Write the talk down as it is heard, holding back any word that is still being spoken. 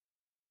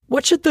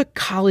What should the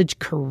College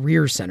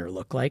Career Center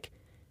look like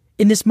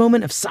in this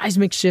moment of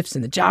seismic shifts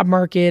in the job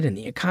market and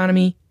the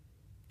economy?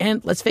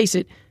 And let's face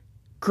it,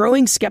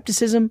 growing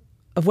skepticism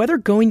of whether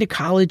going to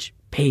college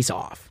pays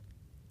off.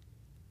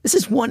 This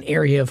is one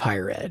area of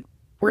higher ed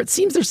where it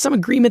seems there's some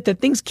agreement that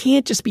things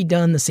can't just be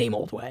done the same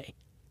old way.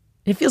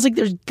 It feels like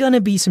there's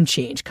gonna be some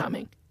change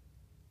coming.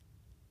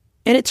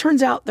 And it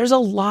turns out there's a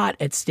lot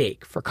at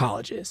stake for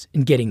colleges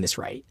in getting this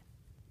right.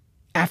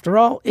 After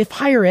all, if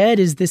higher ed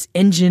is this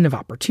engine of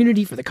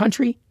opportunity for the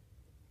country,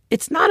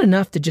 it's not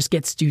enough to just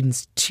get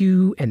students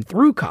to and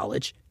through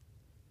college.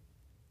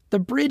 The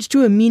bridge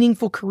to a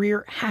meaningful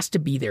career has to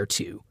be there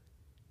too.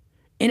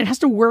 And it has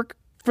to work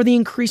for the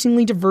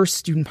increasingly diverse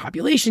student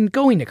population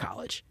going to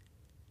college.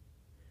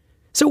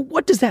 So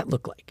what does that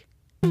look like?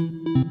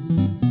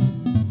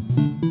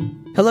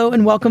 Hello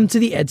and welcome to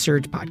the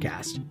EdSurge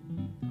podcast,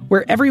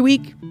 where every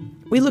week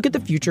we look at the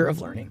future of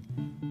learning.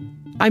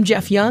 I'm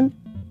Jeff Young.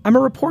 I'm a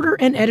reporter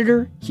and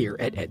editor here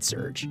at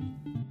EdSurge.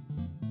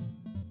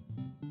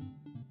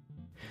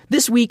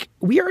 This week,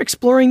 we are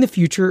exploring the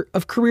future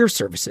of career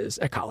services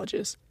at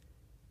colleges,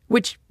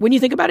 which, when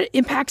you think about it,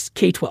 impacts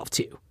K-12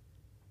 too.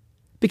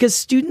 Because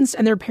students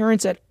and their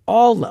parents at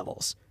all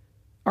levels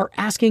are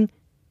asking,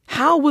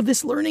 how will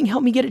this learning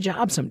help me get a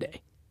job someday?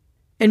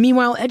 And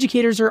meanwhile,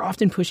 educators are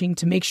often pushing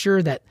to make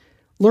sure that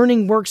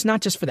learning works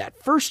not just for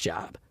that first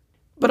job,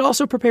 but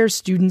also prepares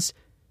students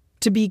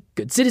to be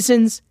good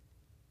citizens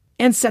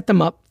and set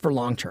them up for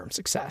long-term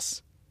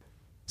success.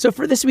 So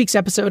for this week's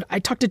episode, I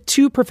talked to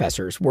two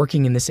professors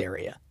working in this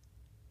area.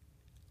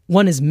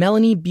 One is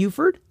Melanie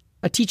Buford,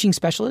 a teaching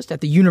specialist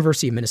at the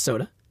University of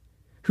Minnesota,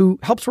 who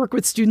helps work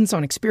with students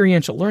on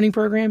experiential learning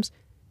programs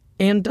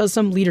and does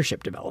some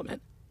leadership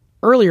development.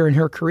 Earlier in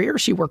her career,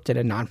 she worked at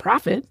a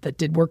nonprofit that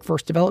did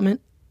workforce development,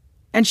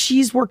 and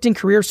she's worked in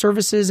career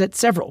services at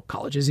several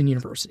colleges and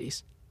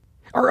universities.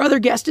 Our other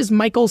guest is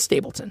Michael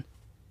Stapleton,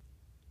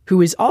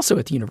 who is also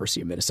at the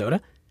University of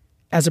Minnesota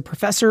as a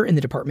professor in the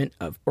Department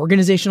of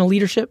Organizational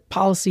Leadership,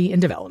 Policy, and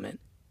Development.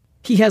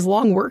 He has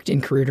long worked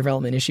in career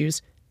development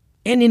issues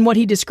and in what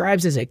he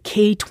describes as a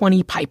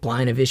K-20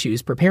 pipeline of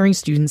issues preparing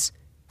students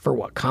for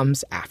what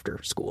comes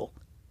after school.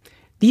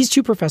 These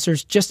two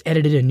professors just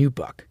edited a new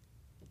book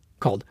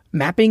called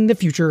Mapping the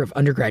Future of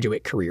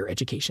Undergraduate Career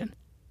Education.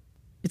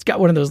 It's got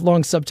one of those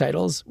long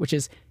subtitles, which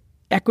is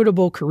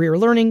Equitable Career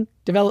Learning,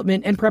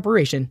 Development, and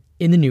Preparation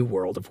in the New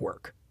World of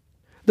Work.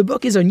 The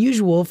book is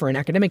unusual for an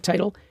academic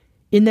title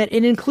in that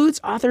it includes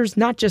authors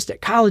not just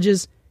at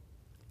colleges,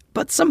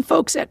 but some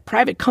folks at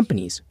private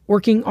companies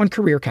working on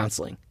career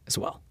counseling as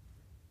well.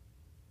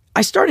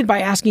 I started by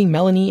asking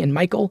Melanie and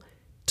Michael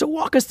to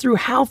walk us through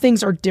how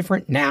things are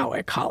different now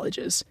at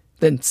colleges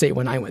than, say,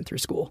 when I went through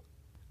school.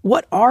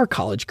 What are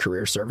college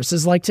career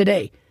services like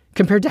today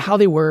compared to how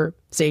they were,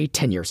 say,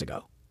 10 years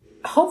ago?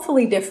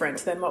 Hopefully different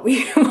than what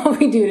we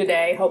do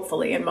today,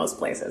 hopefully, in most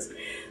places.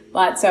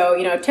 But so,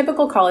 a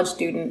typical college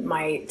student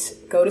might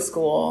go to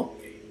school,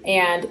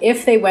 and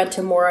if they went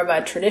to more of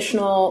a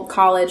traditional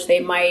college, they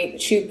might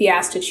be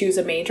asked to choose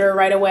a major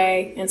right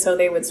away. And so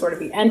they would sort of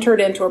be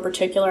entered into a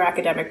particular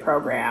academic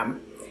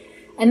program.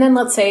 And then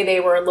let's say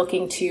they were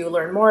looking to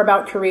learn more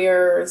about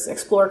careers,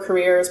 explore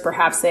careers.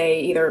 Perhaps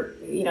they either,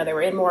 they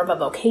were in more of a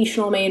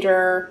vocational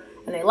major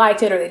and they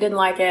liked it or they didn't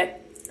like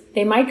it.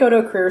 They might go to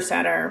a career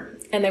center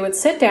and they would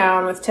sit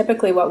down with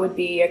typically what would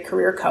be a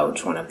career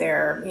coach, one of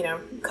their,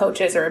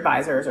 coaches or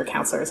advisors or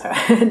counselors,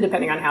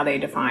 depending on how they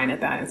define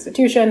at that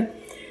institution.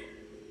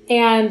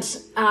 And,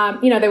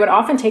 they would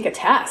often take a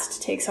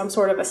test, take some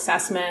sort of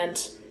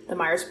assessment, the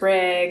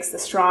Myers-Briggs, the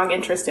Strong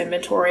Interest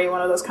Inventory,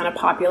 one of those kind of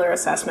popular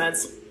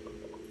assessments.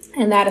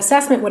 And that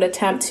assessment would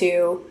attempt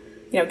to,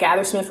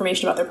 gather some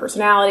information about their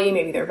personality,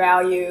 maybe their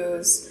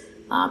values,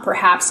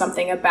 perhaps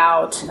something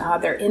about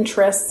their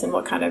interests and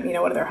what kind of,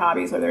 what are their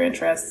hobbies or their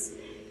interests.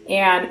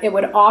 And it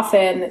would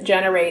often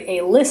generate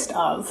a list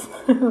of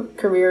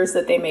careers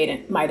that they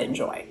might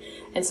enjoy.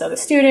 And so the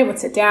student would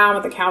sit down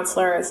with the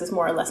counselor. This is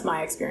more or less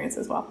my experience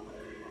as well.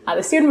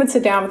 The student would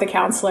sit down with the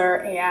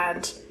counselor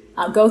and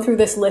go through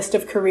this list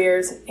of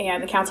careers.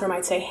 And the counselor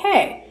might say,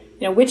 hey,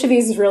 which of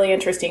these is really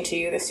interesting to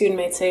you? The student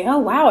might say, oh,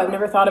 wow, I've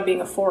never thought of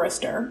being a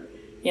forester,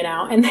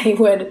 and they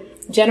would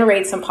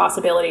generate some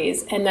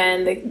possibilities. And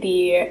then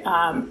the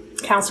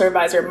counselor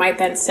advisor might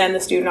then send the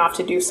student off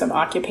to do some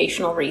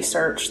occupational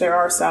research. There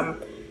are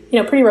some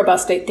pretty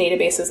robust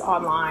databases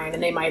online,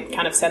 and they might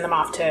kind of send them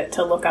off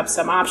to look up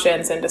some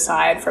options and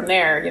decide from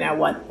there,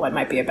 what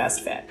might be a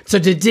best fit. So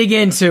to dig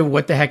into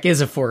what the heck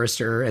is a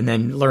forester and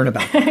then learn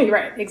about it.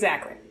 Right,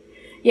 exactly.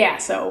 Yeah,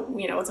 so,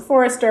 what's a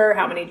forester?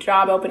 How many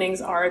job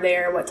openings are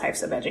there? What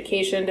types of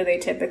education do they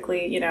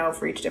typically,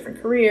 for each different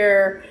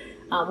career?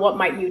 What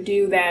might you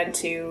do then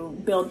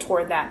to build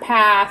toward that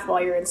path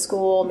while you're in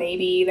school?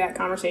 Maybe that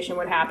conversation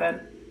would happen.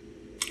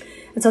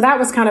 And so that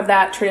was kind of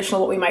that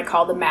traditional, what we might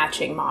call the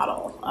matching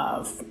model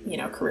of,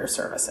 career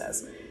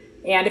services.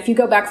 And if you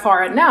go back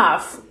far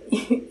enough,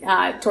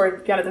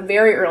 toward kind of the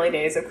very early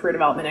days of career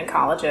development in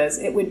colleges,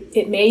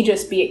 it may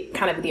just be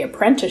kind of the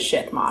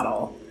apprenticeship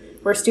model,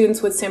 where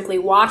students would simply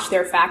watch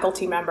their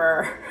faculty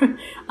member.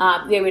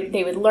 They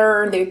would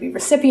learn, they would be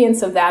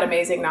recipients of that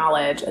amazing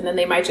knowledge, and then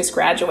they might just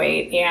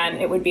graduate, and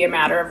it would be a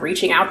matter of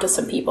reaching out to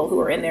some people who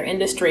are in their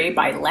industry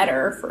by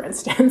letter, for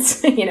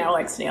instance,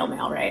 like snail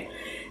mail, right?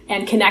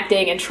 And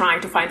connecting and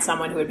trying to find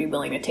someone who would be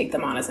willing to take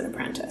them on as an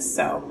apprentice.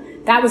 So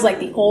that was like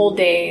the old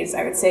days.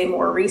 I would say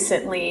more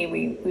recently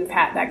we've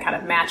had that kind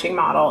of matching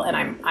model,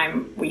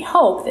 and we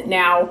hope that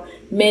now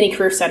many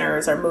career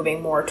centers are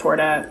moving more toward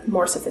a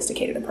more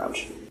sophisticated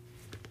approach.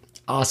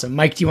 Awesome.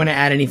 Mike, do you want to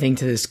add anything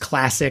to this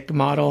classic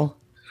model?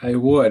 I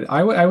would.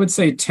 I would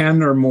say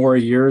 10 or more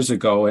years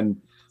ago,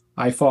 and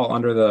I fall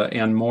under the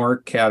and more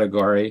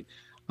category,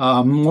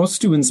 most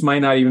students might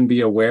not even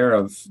be aware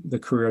of the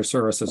Career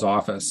Services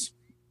Office.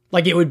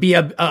 Like it would be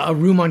a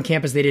room on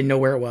campus they didn't know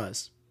where it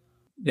was.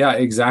 Yeah,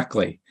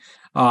 exactly.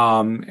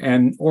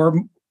 Or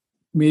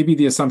maybe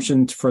the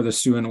assumption for the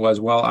student was,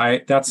 well,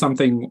 that's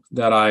something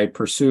that I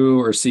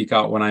pursue or seek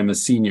out when I'm a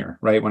senior,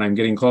 right? When I'm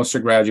getting close to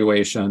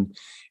graduation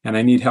and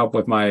I need help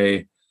with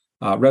my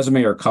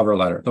resume or cover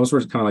letter. Those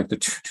were kind of like the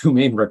two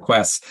main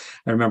requests.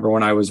 I remember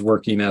when I was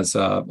working as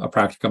a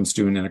practicum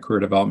student in a career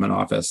development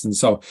office. And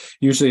so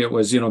usually it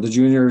was, the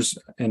juniors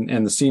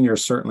and the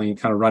seniors certainly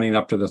kind of running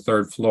up to the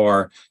third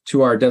floor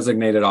to our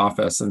designated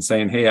office and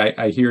saying, hey,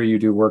 I hear you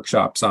do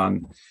workshops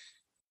on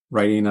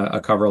writing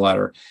a cover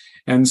letter.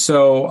 And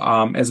so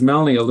as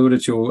Melanie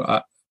alluded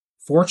to,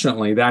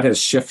 fortunately, that has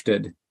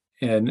shifted.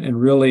 And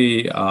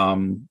really, I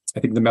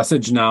think the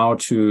message now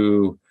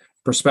to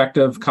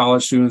prospective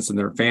college students and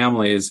their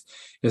families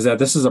is that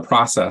this is a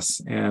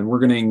process, and we're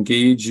going to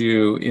engage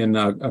you in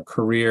a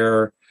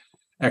career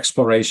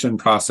exploration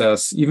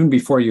process even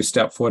before you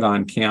step foot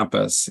on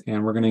campus.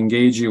 And we're going to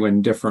engage you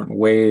in different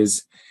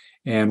ways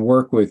and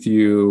work with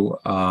you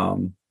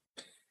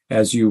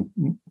as you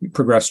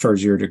progress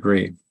towards your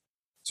degree.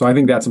 So I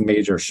think that's a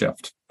major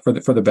shift for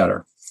the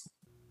better.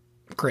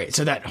 Great.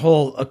 So that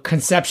whole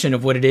conception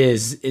of what it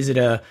is it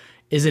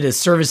a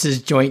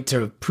services joint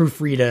to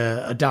proofread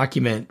a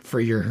document for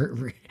your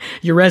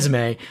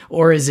resume,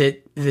 or is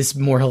it this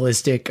more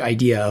holistic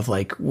idea of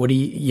like, what do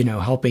you,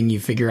 helping you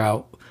figure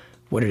out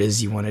what it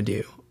is you want to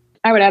do?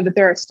 I would add that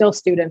there are still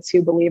students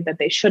who believe that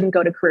they shouldn't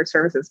go to career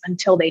services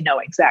until they know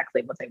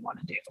exactly what they want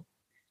to do.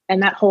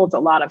 And that holds a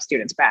lot of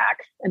students back.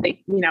 And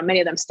they, many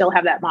of them still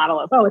have that model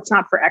of, oh, it's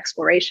not for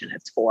exploration.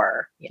 It's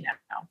for,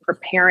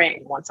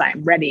 preparing once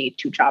I'm ready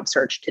to job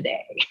search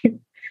today,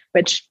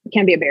 which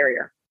can be a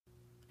barrier.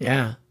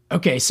 Yeah.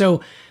 Okay.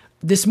 So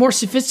this more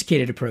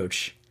sophisticated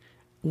approach,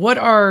 what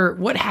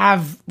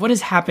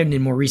has happened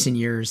in more recent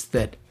years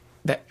that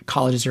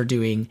colleges are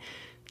doing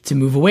to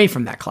move away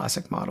from that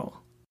classic model?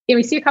 Yeah,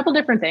 we see a couple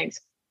different things.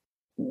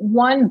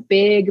 One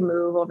big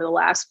move over the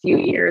last few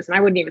years, and I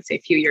wouldn't even say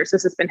few years,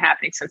 this has been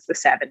happening since the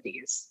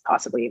 70s,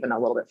 possibly even a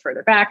little bit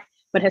further back,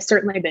 but has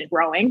certainly been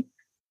growing,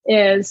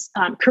 is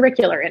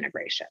curricular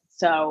integration.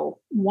 So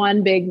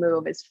one big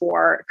move is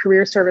for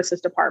career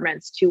services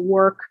departments to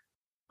work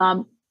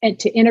and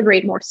to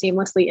integrate more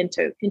seamlessly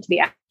into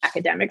the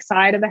academic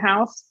side of the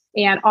house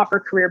and offer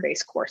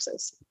career-based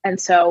courses. And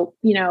so,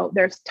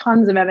 there's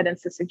tons of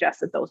evidence to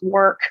suggest that those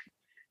work.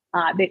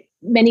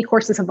 Many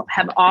courses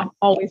have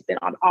always been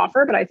on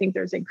offer, but I think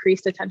there's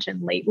increased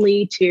attention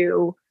lately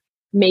to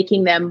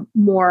making them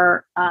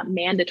more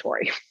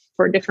mandatory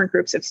for different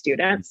groups of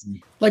students.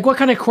 Like what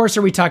kind of course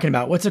are we talking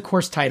about? What's a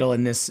course title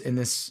in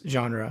this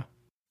genre?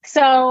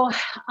 So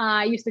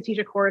I used to teach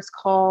a course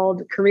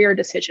called Career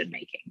Decision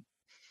Making.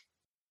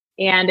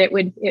 And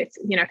it's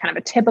kind of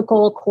a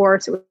typical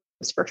course. It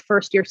was for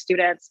first year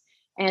students,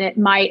 and it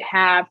might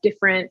have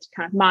different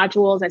kind of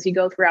modules as you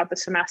go throughout the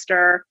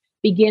semester,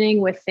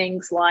 beginning with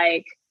things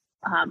like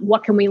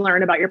what can we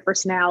learn about your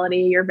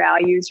personality, your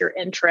values, your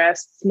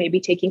interests, maybe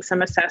taking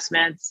some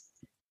assessments,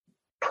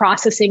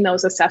 processing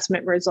those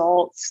assessment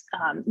results,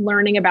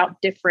 learning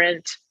about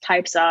different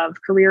types of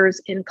careers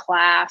in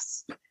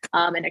class,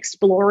 and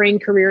exploring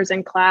careers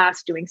in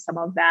class, doing some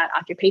of that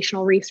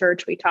occupational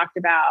research we talked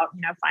about,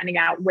 finding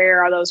out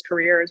where are those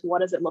careers,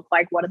 what does it look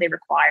like, what do they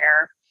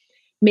require,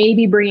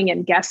 maybe bringing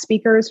in guest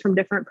speakers from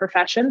different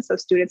professions so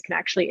students can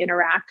actually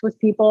interact with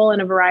people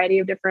in a variety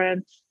of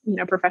different,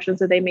 professions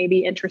that they may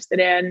be interested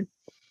in.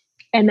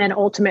 And then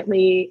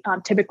ultimately,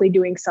 typically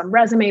doing some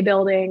resume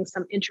building,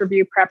 some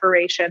interview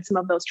preparation, some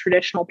of those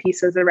traditional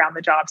pieces around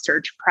the job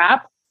search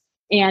prep,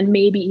 and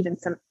maybe even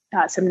some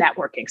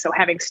networking. So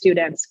having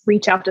students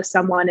reach out to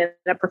someone in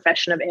a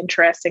profession of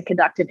interest and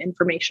conduct an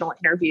informational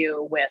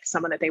interview with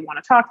someone that they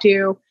want to talk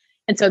to.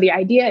 And so the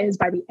idea is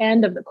by the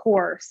end of the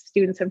course,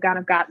 students have kind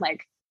of got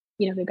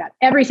they've got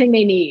everything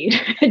they need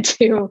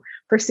to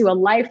pursue a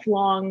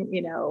lifelong,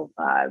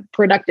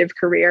 productive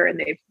career. And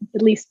they've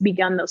at least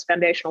begun those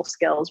foundational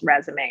skills,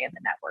 resume, and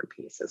the network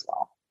piece as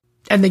well.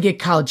 And they get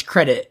college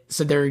credit.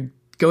 So they're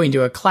going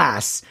to a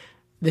class.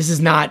 This is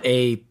not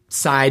a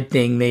side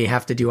thing they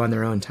have to do on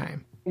their own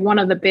time. One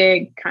of the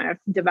big kind of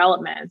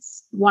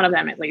developments, one of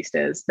them at least,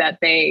 is that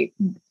they,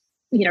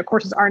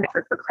 courses aren't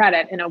offered for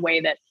credit in a way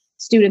that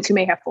students who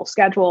may have full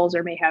schedules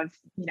or may have,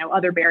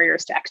 other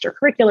barriers to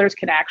extracurriculars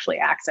can actually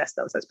access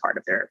those as part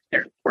of their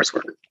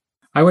coursework.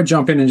 I would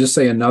jump in and just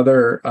say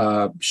another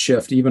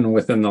shift, even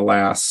within the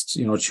last,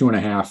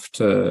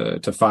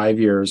 2.5 to 5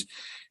 years,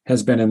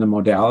 has been in the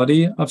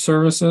modality of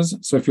services.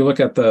 So if you look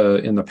at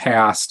in the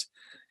past,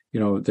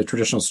 the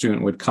traditional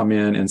student would come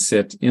in and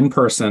sit in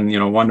person,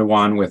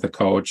 one-to-one with a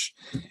coach,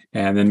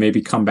 and then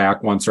maybe come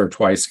back once or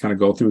twice, kind of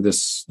go through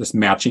this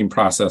matching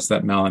process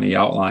that Melanie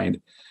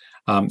outlined.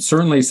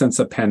 Certainly since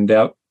the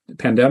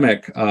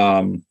pandemic,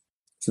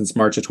 since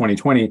March of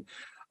 2020,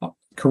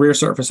 career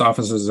service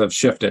offices have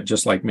shifted,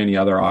 just like many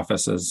other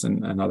offices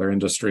and other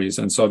industries.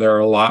 And so there are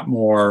a lot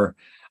more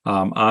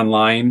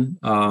online,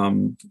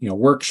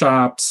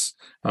 workshops,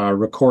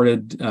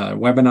 recorded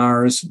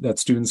webinars that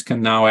students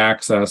can now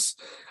access.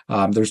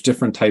 There's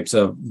different types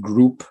of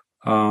group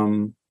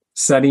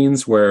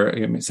settings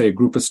where, say, a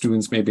group of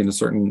students, maybe in a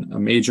certain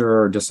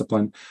major or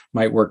discipline,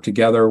 might work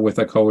together with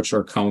a coach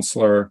or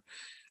counselor.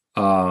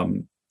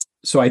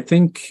 So I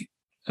think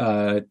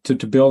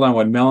to build on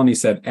what Melanie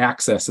said,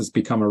 access has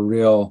become a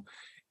real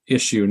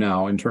issue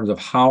now in terms of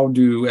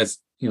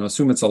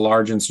assume it's a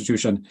large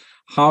institution,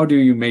 how do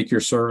you make your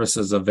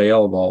services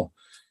available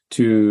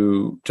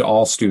to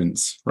all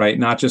students, right?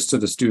 Not just to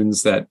the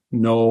students that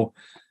know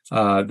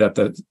that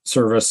the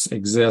service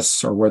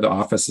exists or where the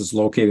office is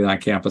located on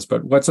campus,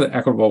 but what's an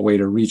equitable way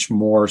to reach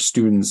more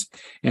students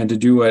and to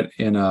do it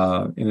in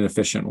an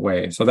efficient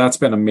way? So that's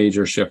been a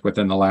major shift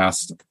within the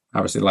last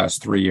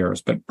 3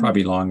 years, but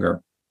probably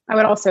longer. I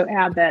would also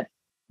add that,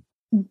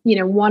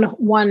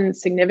 one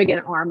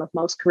significant arm of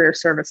most career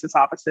services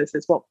offices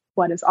is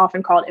what is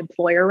often called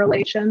employer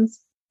relations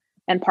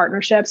and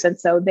partnerships. And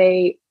so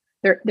there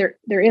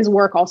is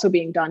work also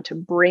being done to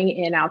bring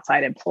in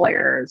outside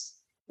employers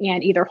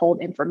and either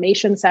hold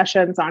information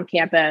sessions on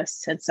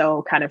campus. And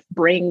so kind of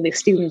bring the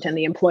student and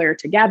the employer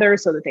together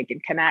so that they can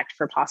connect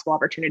for possible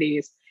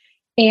opportunities,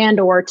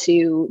 and or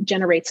to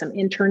generate some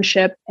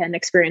internship and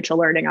experiential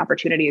learning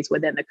opportunities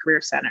within the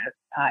Career Center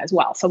as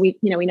well. So we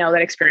know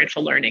that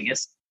experiential learning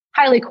is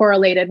highly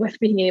correlated with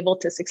being able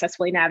to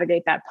successfully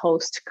navigate that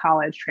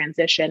post-college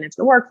transition into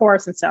the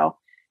workforce. And so,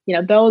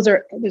 there's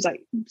a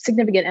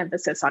significant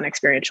emphasis on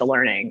experiential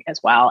learning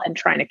as well, and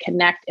trying to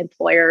connect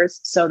employers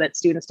so that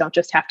students don't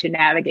just have to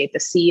navigate the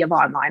sea of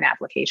online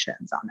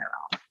applications on their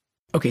own.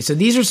 Okay, so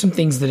these are some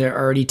things that are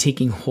already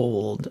taking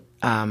hold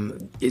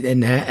and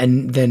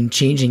then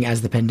changing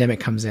as the pandemic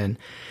comes in.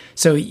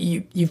 So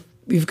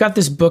you've got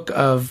this book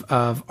of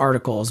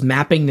articles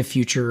mapping the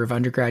future of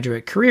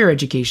undergraduate career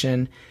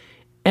education,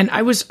 and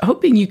I was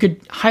hoping you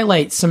could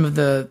highlight some of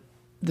the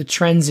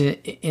trends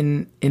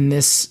in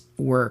this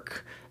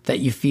work that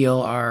you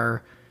feel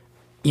are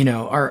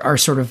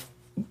sort of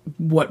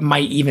what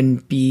might even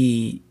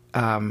be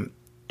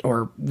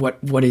or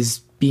what is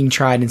being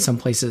tried in some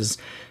places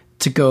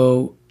to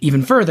go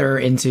even further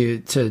into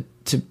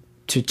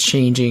to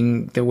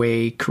changing the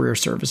way career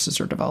services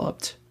are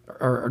developed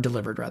or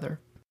delivered, rather.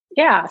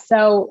 Yeah,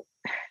 so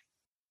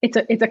it's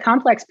a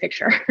complex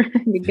picture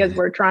because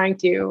we're trying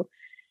to,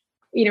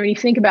 when you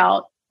think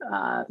about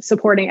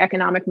supporting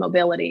economic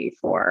mobility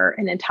for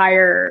an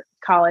entire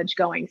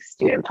college-going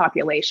student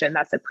population,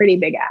 that's a pretty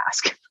big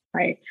ask,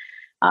 right?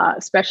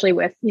 Especially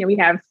with, we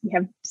have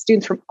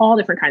students from all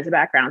different kinds of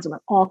backgrounds and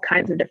with all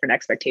kinds of different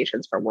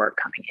expectations for work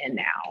coming in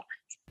now.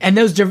 And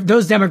those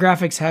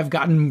demographics have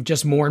gotten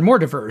just more and more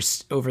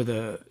diverse over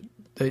the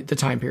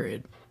time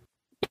period.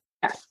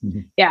 Yes. Mm-hmm.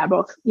 Yeah,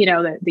 both,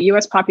 the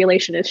U.S.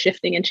 population is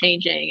shifting and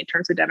changing in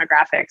terms of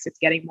demographics. It's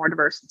getting more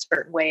diverse in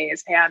certain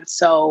ways. And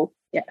so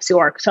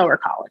are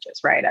colleges,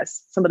 right?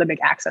 As some of the big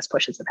access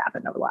pushes have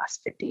happened over the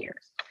last 50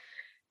 years.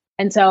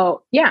 And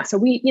so, so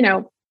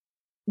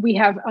we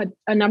have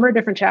a number of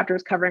different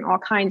chapters covering all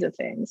kinds of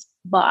things,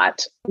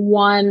 but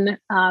one,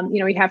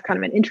 we have kind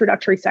of an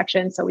introductory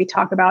section. So we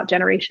talk about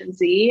Generation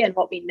Z and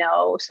what we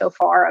know so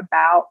far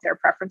about their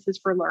preferences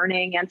for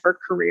learning and for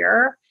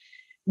career.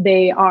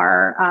 They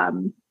are,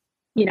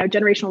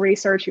 generational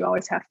research. You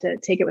always have to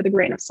take it with a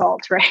grain of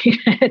salt, right?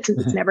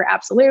 It's never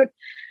absolute.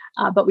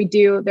 But we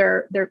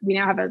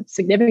now have a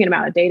significant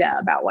amount of data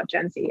about what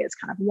Gen Z is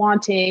kind of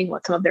wanting,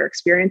 what some of their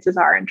experiences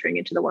are entering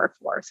into the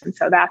workforce. And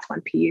so that's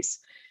one piece.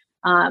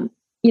 One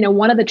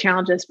of the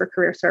challenges for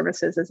career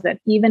services is that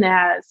even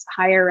as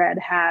higher ed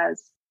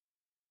has,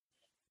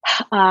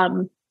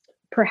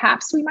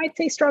 perhaps we might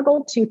say,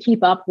 struggled to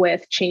keep up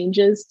with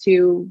changes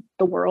to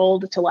the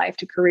world, to life,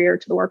 to career,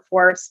 to the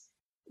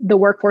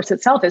workforce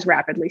itself is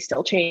rapidly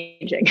still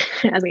changing,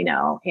 as we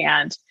know.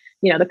 And,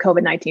 the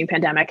COVID-19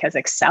 pandemic has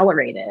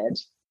accelerated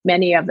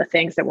many of the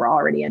things that were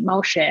already in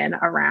motion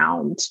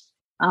around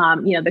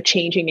the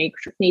changing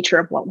nature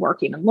of what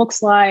work even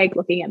looks like,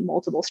 looking at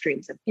multiple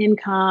streams of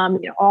income,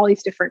 all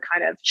these different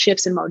kind of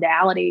shifts in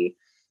modality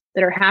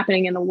that are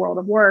happening in the world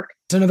of work.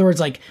 So in other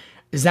words,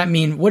 does that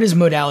mean, what does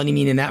modality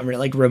mean in that,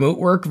 like remote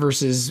work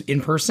versus in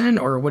person,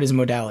 or what is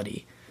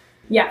modality?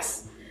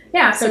 Yes.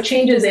 Yeah. So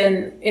changes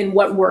in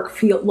what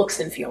work looks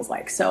and feels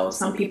like. So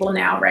some people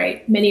now,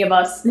 right, many of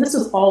us, and this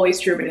was always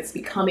true, but it's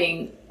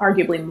becoming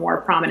arguably more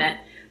prominent.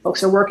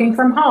 Folks are working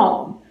from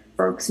home.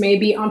 Folks may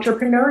be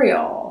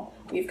entrepreneurial.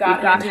 We've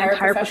got an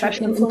entire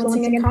profession of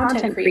influencing and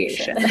content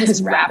creation that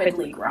is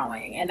rapidly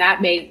growing. And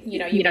that may, you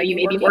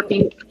may be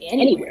working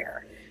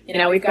anywhere.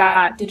 We've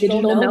got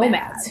digital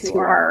nomads who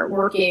are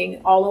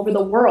working all over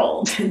the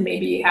world and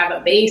maybe have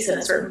a base in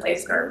a certain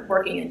place but are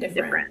working in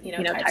different,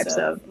 types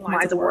of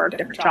lines of work,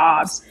 different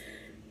jobs.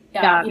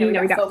 We've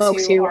got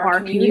folks who are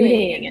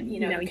commuting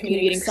and,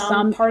 commuting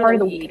some part of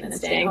the week and then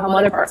staying home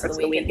other parts of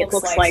the week. It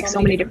looks like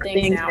so many different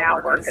things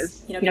now. Work has,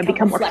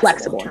 become more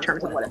flexible in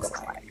terms of what it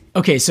looks like.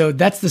 Okay, so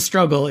that's the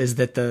struggle, is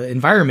that the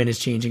environment is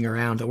changing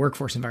around, the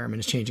workforce environment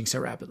is changing so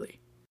rapidly.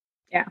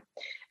 Yeah.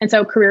 And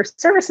so career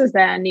services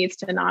then needs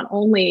to not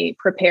only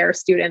prepare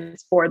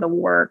students for the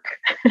work,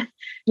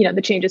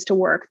 the changes to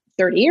work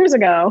 30 years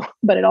ago,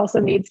 but it also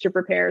needs to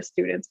prepare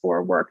students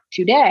for work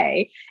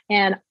today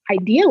and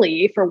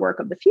ideally for work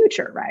of the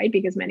future, right?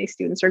 Because many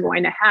students are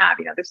going to have,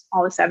 there's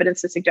all this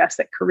evidence to suggest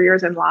that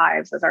careers and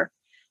lives, as our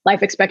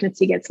life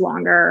expectancy gets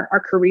longer, our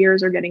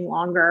careers are getting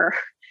longer.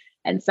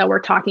 And so we're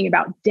talking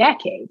about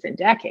decades and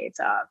decades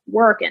of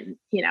work. And,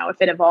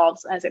 if it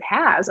evolves as it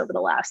has over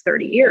the last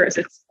 30 years,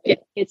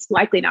 it's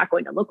likely not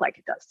going to look like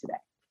it does today.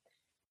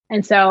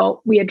 And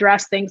so we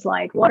address things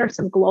like, what are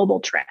some global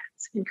trends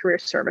in career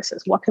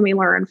services? What can we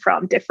learn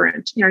from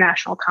different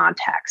international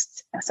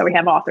contexts? So we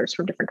have authors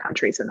from different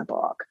countries in the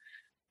book,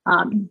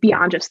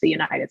 beyond just the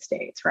United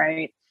States,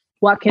 right?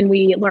 What can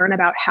we learn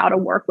about how to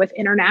work with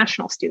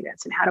international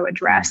students and how to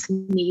address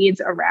needs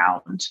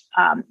around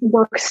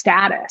work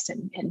status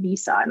and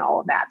visa and all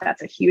of that?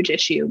 That's a huge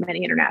issue.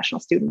 Many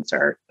international students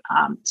are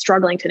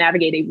struggling to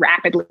navigate a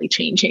rapidly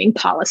changing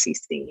policy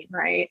scene,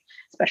 right?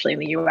 Especially in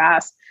the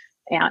US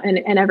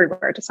and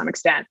everywhere to some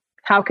extent.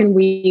 How can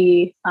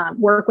we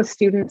work with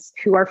students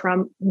who are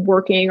from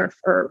working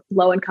or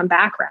low-income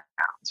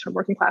backgrounds, from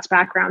working class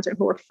backgrounds, and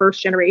who are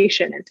first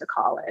generation into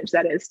college?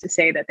 That is to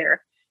say that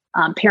they're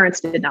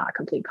parents did not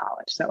complete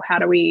college. So how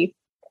do we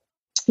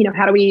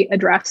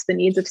address the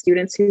needs of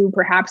students who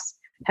perhaps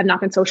have not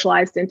been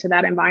socialized into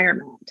that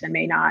environment and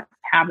may not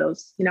have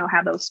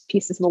those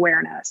pieces of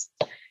awareness?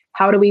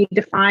 How do we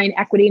define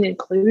equity and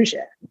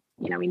inclusion?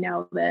 We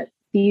know that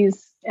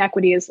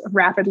equity is a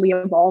rapidly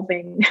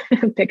evolving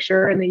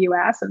picture in the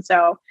US. And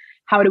so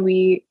how do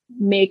we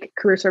make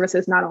career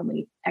services not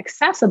only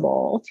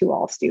accessible to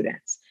all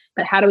students,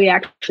 but how do we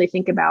actually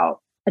think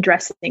about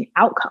addressing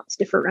outcomes,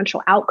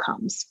 differential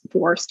outcomes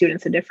for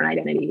students of different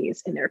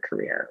identities in their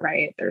career,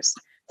 right? There's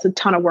a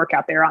ton of work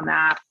out there on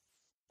that.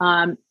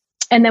 And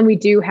then we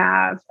do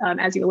have,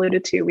 as you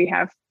alluded to, we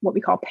have what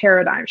we call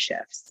paradigm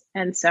shifts.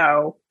 And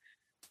so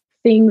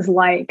things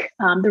like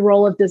the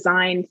role of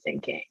design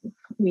thinking.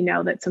 We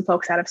know that some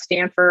folks out of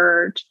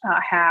Stanford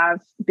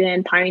have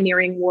been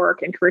pioneering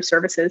work in career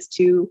services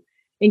to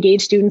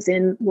engage students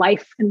in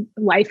life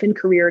and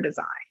career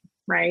design,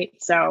 right?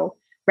 So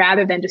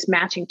rather than just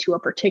matching to a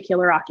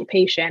particular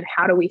occupation,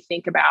 how do we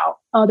think about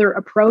other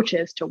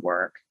approaches to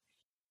work?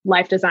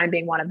 Life design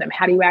being one of them.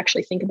 How do you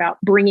actually think about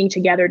bringing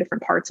together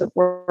different parts of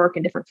work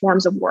and different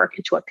forms of work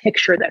into a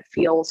picture that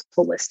feels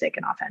holistic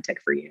and authentic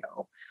for you?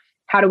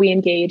 How do we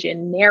engage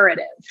in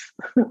narrative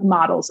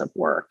models of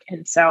work?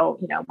 And so,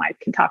 Mike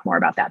can talk more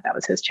about that. That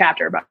was his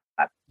chapter about,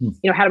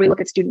 how do we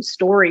look at student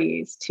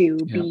stories to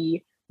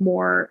be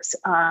more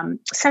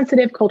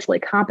sensitive, culturally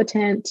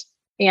competent,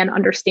 and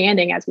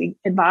understanding as we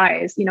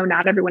advise,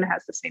 not everyone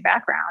has the same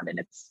background, and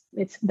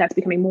that's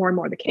becoming more and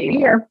more the case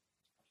here.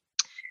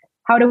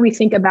 How do we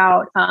think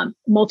about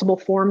multiple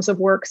forms of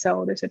work?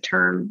 So there's a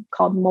term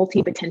called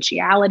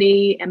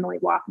multi-potentiality. Emily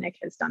Wapnick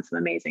has done some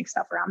amazing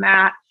stuff around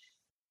that.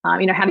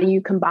 How do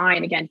you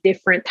combine, again,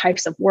 different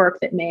types of work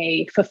that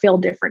may fulfill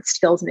different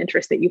skills and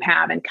interests that you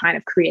have and kind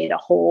of create a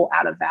whole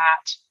out of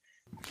that?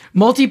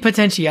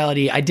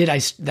 Multi-potentiality,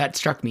 that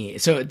struck me.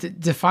 So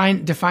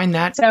define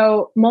that.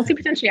 So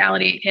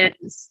multi-potentiality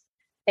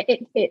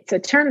it's a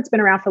term that's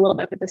been around for a little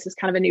bit, but this is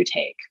kind of a new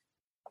take.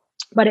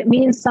 But it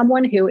means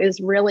someone who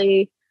is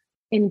really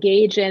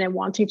engaged in and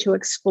wanting to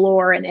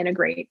explore and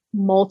integrate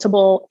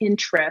multiple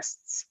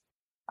interests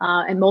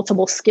and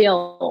multiple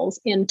skills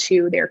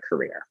into their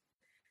career.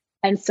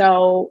 And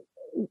so,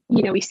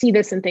 we see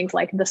this in things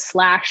like the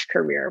slash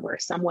career, where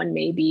someone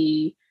may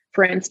be,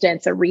 for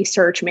instance, a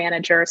research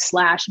manager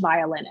 /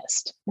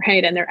 violinist,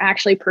 right? And they're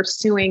actually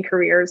pursuing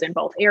careers in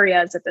both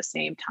areas at the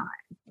same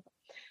time.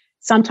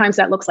 Sometimes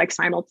that looks like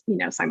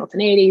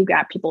simultaneity. You've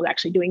got people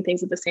actually doing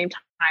things at the same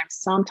time.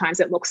 Sometimes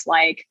it looks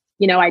like,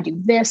 I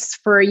do this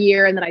for a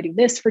year and then I do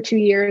this for 2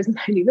 years and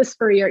I do this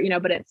for a year,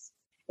 but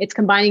it's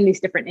combining these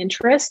different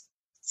interests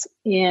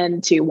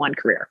into one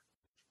career,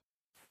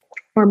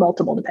 or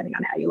multiple, depending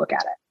on how you look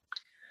at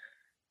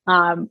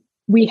it.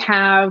 We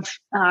have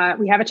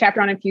a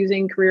chapter on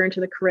infusing career into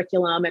the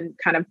curriculum and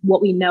kind of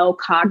what we know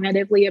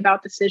cognitively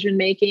about decision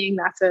making.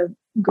 That's a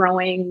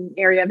growing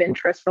area of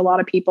interest for a lot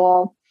of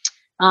people.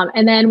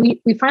 And then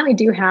we finally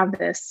do have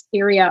this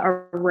area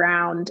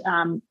around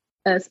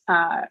a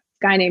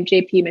guy named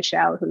JP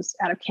Michel, who's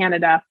out of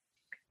Canada,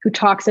 who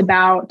talks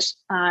about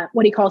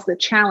what he calls the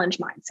challenge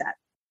mindset.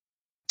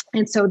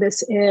 And so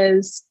this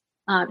is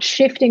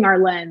shifting our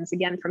lens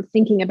again from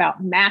thinking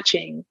about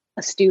matching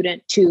a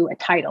student to a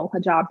title, a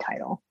job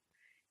title.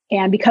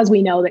 And because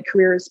we know that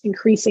careers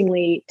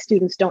increasingly,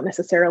 students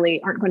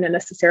aren't going to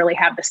necessarily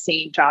have the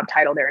same job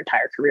title their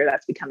entire career,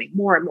 that's becoming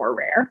more and more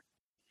rare.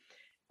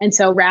 And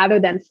so rather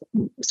than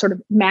sort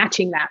of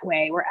matching that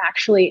way, we're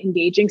actually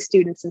engaging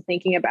students in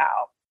thinking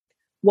about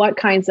what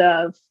kinds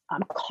of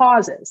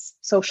causes,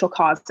 social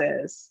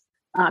causes,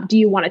 do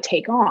you want to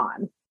take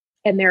on?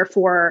 And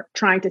therefore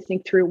trying to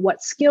think through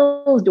what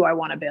skills do I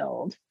want to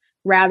build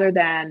rather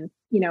than,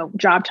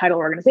 job title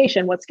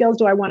organization, what skills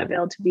do I want to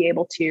build to be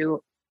able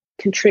to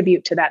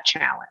contribute to that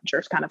challenge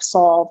or kind of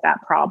solve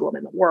that problem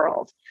in the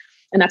world.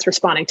 And that's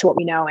responding to what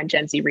we know in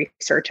Gen Z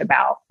research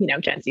about,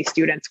 Gen Z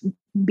students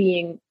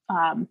being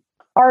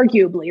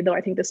arguably, though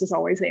I think this is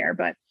always there,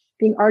 but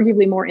being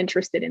arguably more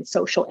interested in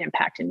social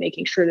impact and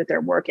making sure that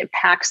their work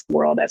impacts the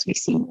world as we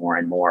see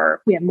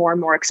we have more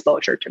and more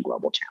exposure to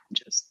global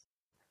challenges.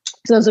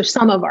 So those are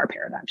some of our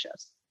paradigm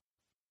shifts.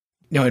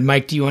 No, and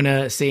Mike, do you want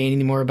to say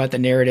anything more about the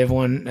narrative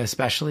one,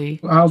 especially?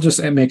 I'll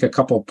just make a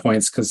couple of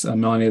points because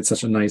Melanie did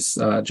such a nice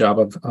job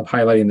of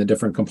highlighting the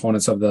different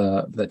components of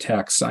the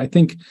text. I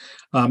think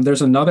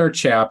there's another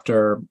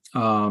chapter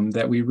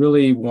that we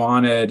really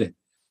wanted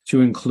to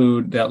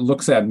include that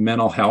looks at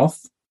mental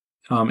health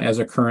as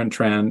a current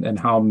trend and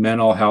how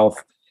mental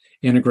health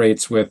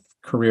integrates with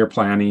career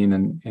planning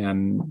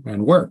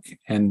and work.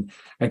 And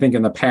I think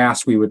in the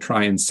past we would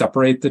try and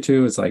separate the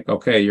two. It's like,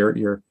 okay,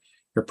 your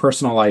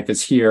personal life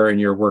is here and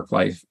your work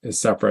life is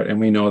separate. And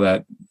we know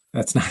that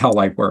that's not how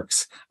life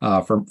works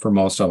for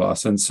most of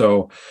us. And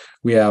so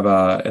we have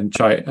an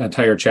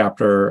entire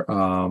chapter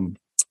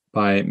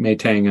by Mei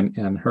Tang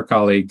and her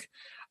colleague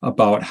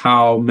about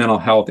how mental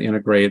health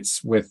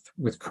integrates with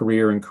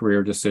career and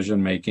career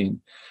decision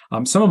making.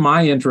 Some of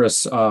my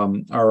interests are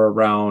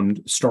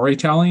around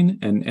storytelling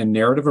and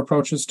narrative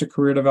approaches to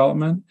career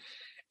development.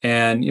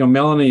 And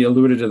Melanie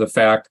alluded to the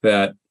fact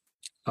that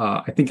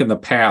I think in the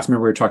past,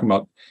 remember we were talking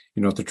about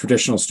the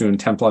traditional student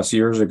 10 plus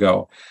years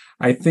ago.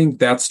 I think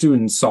that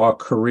student saw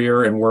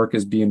career and work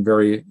as being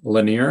very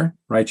linear,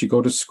 right? You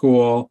go to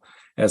school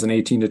as an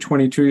 18 to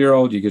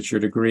 22-year-old, you get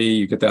your degree,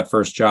 you get that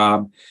first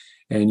job,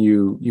 and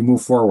you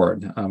move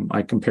forward.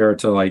 I compare it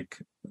to like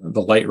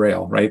the light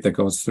rail, right, that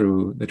goes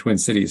through the Twin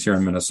Cities here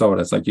in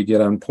Minnesota. It's like you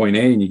get on point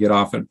A and you get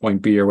off at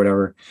point B or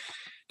whatever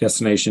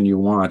destination you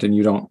want, and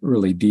you don't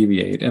really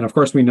deviate. And of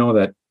course, we know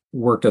that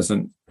work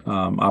doesn't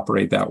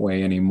operate that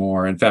way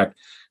anymore. In fact,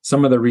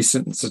 some of the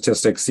recent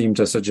statistics seem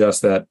to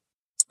suggest that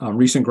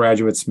recent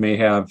graduates may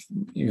have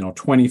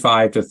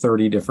 25 to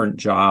 30 different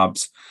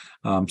jobs.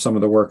 Some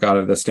of the work out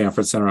of the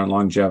Stanford Center on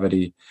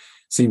Longevity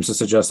seems to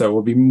suggest that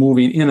we'll be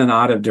moving in and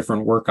out of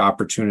different work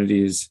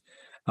opportunities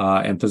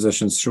and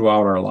positions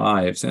throughout our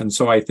lives. And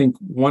so I think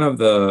one of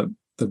the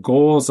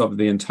goals of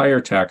the entire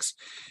text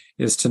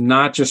is to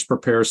not just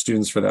prepare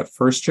students for that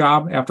first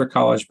job after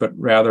college, but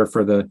rather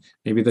for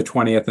maybe the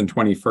 20th and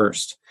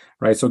 21st,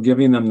 right? So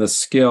giving them the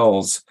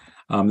skills,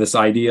 this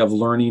idea of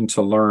learning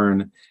to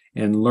learn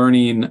and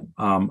learning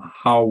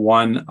how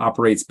one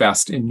operates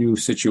best in new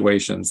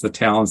situations, the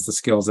talents, the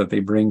skills that they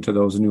bring to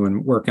those new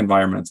work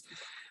environments.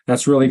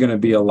 That's really going to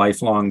be a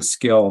lifelong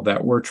skill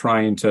that we're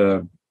trying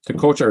to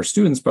coach our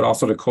students, but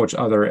also to coach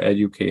other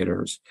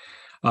educators.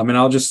 And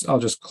I'll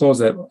just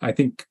close it. I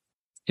think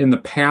in the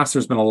past,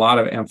 there's been a lot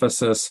of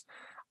emphasis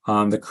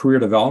on the career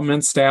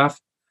development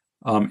staff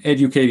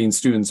educating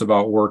students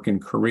about work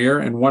and career.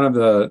 And one of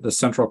the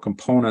central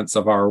components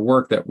of our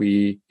work that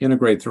we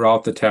integrate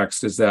throughout the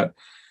text is that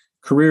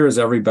career is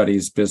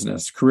everybody's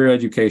business. Career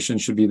education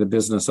should be the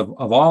business of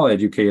all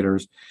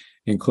educators,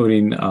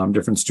 including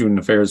different student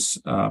affairs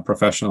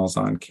professionals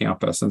on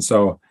campus. And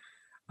so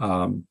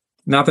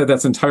not that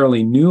that's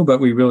entirely new, but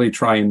we really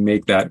try and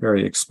make that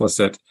very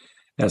explicit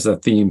as a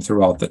theme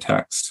throughout the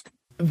text.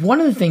 One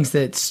of the things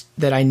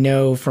that I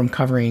know from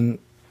covering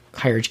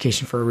higher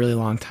education for a really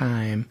long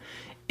time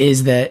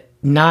is that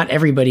not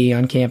everybody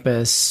on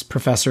campus,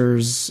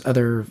 professors,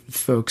 other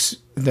folks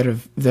that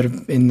have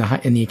in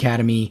the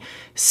academy,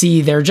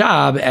 see their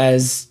job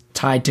as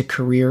tied to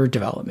career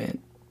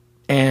development.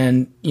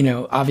 And,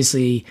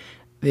 obviously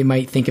they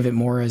might think of it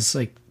more as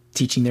like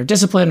teaching their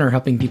discipline or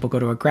helping people go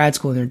to a grad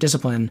school in their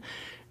discipline.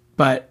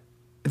 But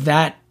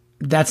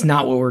that's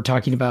not what we're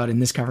talking about in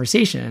this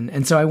conversation.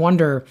 And so I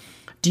wonder,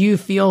 do you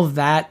feel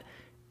that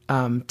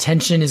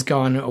tension has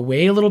gone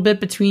away a little bit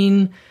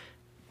between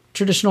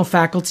traditional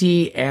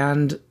faculty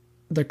and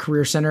the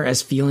Career Center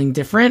as feeling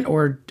different,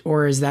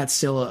 or is that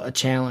still a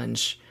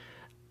challenge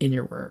in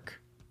your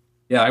work?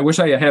 Yeah, I wish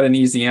I had an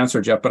easy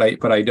answer, Jeff, but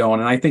I don't.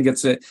 And I think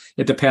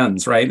it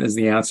depends, right, is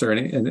the answer.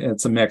 And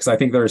it's a mix. I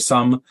think there are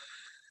some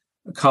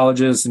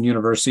colleges and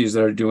universities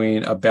that are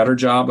doing a better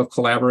job of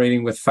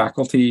collaborating with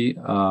faculty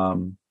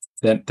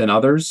than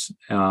others.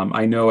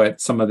 I know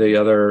at some of the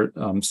other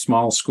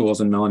small schools,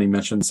 and Melanie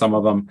mentioned some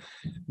of them,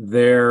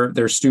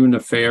 their student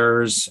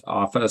affairs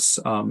office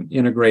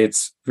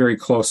integrates very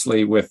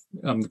closely with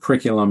the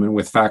curriculum and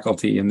with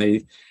faculty, and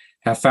they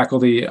have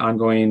faculty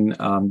ongoing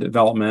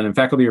development, and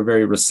faculty are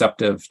very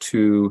receptive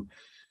to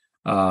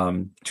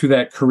to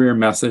that career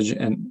message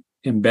and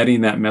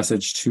embedding that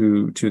message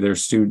to their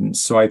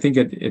students. So I think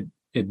it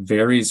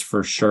varies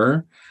for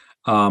sure.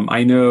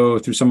 I know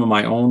through some of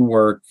my own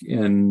work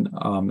in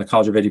the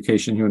College of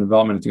Education and Human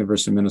Development at the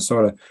University of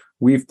Minnesota,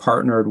 we've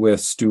partnered with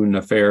Student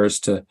Affairs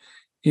to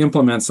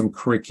implement some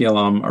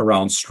curriculum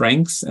around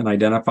strengths and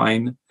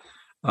identifying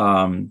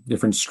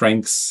different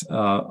strengths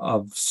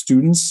of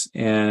students.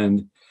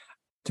 And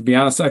to be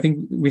honest, I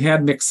think we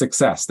had mixed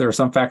success. There are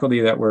some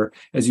faculty that were,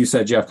 as you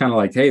said, Jeff, kind of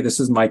like, hey, this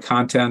is my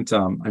content.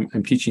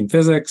 I'm teaching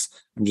physics.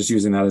 I'm just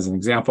using that as an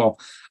example.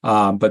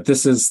 But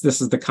this is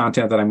the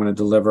content that I'm going to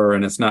deliver,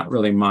 and it's not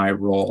really my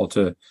role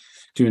to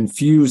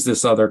infuse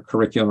this other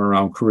curriculum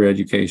around career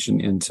education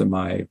into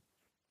my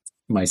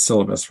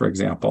syllabus, for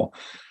example.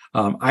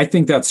 I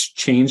think that's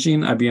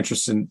changing. I'd be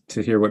interested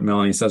to hear what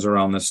Melanie says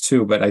around this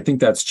too, but I think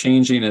that's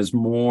changing as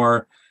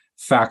more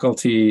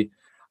faculty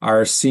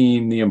are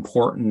seeing the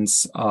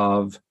importance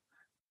of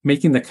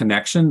making the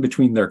connection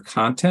between their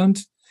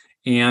content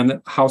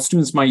and how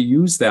students might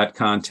use that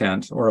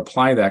content or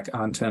apply that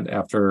content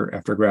after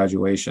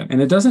graduation.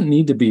 And it doesn't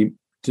need to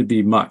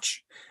be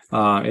much.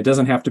 It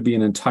doesn't have to be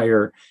an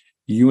entire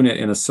unit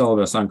in a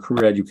syllabus on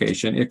career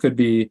education. It could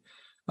be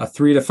a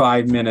 3 to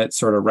 5 minute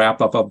sort of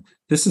wrap up of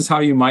this is how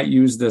you might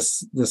use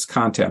this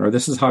content, or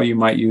this is how you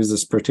might use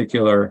this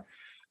particular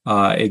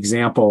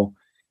example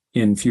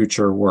in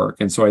future work.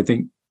 And so I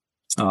think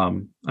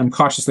I'm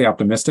cautiously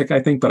optimistic,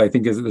 but I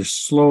think there's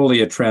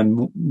slowly a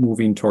trend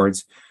moving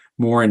towards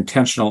more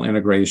intentional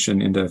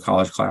integration into the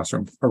college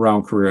classroom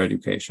around career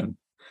education.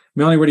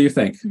 Melanie, what do you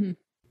think? Mm-hmm.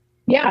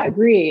 Yeah,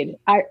 agreed.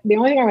 The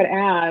only thing I would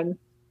add,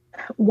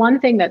 one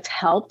thing that's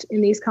helped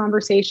in these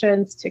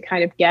conversations to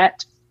kind of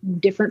get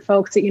different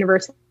folks at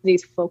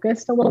universities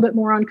focused a little bit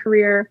more on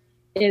career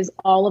is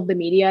all of the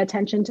media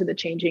attention to the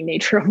changing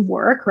nature of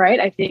work, right?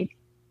 I think,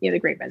 the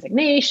Great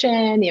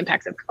Resignation, the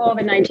impacts of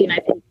COVID-19, I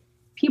think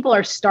people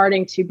are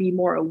starting to be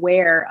more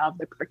aware of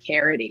the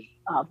precarity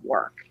of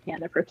work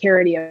and the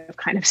precarity of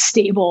kind of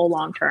stable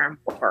long-term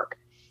work,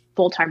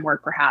 full-time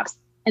work perhaps.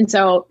 And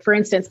so, for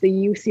instance, the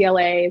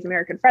UCLA's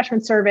American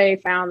Freshman Survey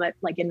found that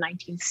like in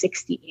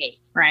 1968,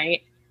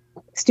 right,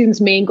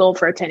 students' main goal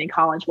for attending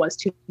college was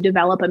to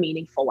develop a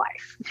meaningful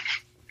life.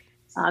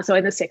 So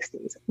in the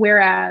 60s,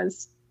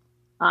 whereas,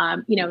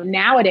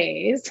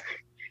 nowadays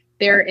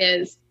there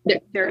is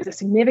a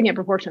significant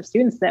proportion of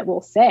students that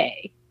will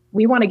say,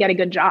 we want to get a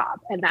good job.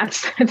 And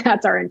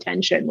that's our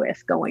intention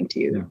with going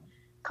to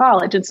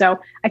college. And so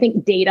I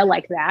think data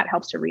like that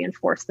helps to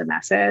reinforce the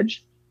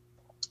message,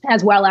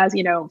 as well as,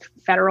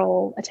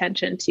 federal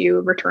attention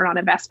to return on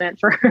investment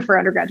for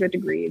undergraduate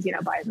degrees,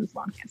 Biden's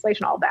loan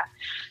cancellation, all of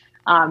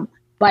that.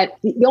 But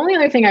the only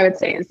other thing I would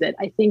say is that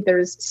I think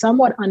there's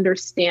somewhat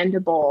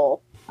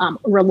understandable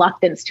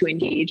reluctance to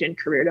engage in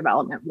career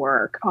development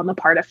work on the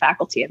part of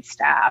faculty and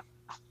staff.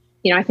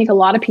 I think a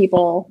lot of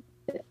people,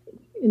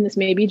 and this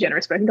may be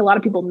generous, but I think a lot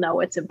of people know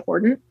it's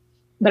important.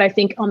 But I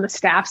think on the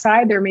staff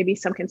side, there may be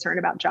some concern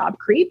about job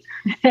creep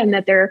and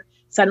that they're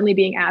suddenly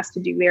being asked to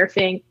do their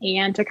thing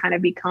and to kind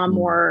of become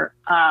more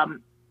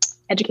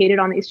educated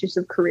on the issues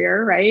of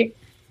career, right?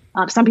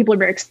 Some people are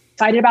very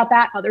excited about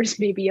that. Others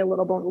may be a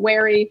little more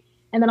wary.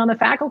 And then on the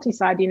faculty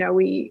side,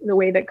 the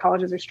way that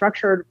colleges are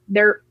structured,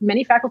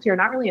 many faculty are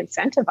not really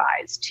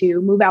incentivized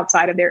to move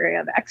outside of their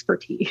area of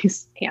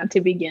expertise and to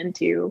begin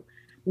to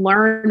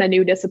learn a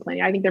new discipline.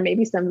 I think there may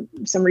be some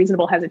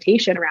reasonable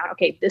hesitation around,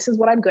 okay, this is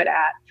what I'm good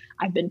at.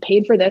 I've been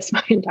paid for this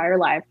my entire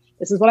life.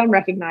 This is what I'm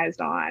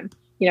recognized on.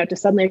 To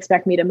suddenly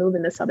expect me to move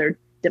in this other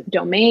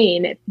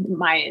domain,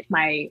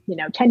 my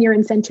tenure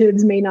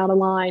incentives may not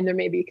align. There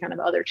may be kind of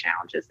other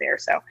challenges there.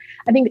 So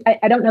I think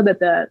I don't know that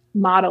the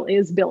model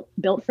is built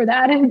for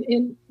that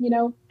in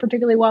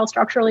particularly well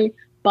structurally,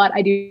 but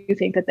I do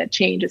think that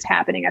change is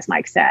happening. As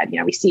Mike said,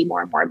 we see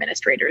more and more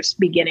administrators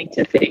beginning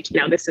to think,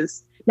 this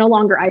is no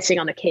longer icing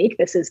on the cake.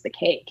 This is the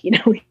cake.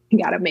 We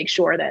got to make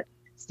sure that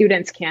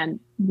students can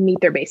meet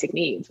their basic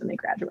needs when they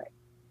graduate.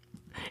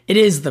 It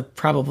is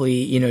probably,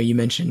 you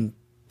mentioned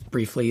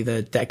briefly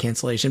the debt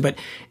cancellation, but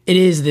it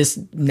is this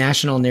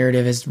national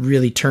narrative has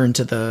really turned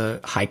to the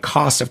high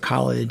cost of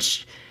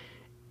college.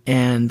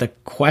 And the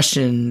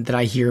question that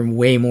I hear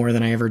way more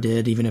than I ever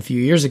did even a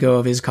few years ago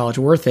of is college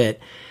worth it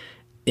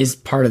is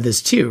part of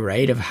this too,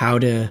 right? Of how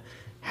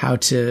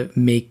to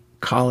make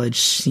college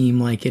seem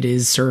like it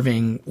is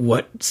serving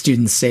what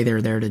students say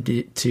they're there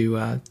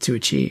to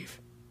achieve.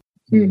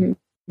 Mm-hmm.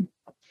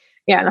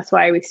 Yeah, that's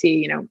why we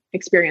see,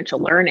 experiential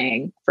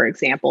learning, for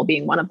example,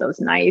 being one of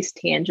those nice,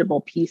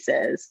 tangible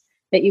pieces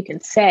that you can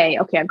say,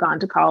 okay, I've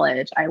gone to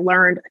college, I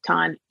learned a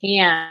ton,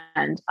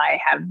 and I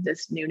have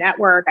this new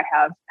network. I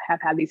have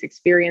had these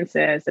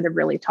experiences that have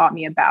really taught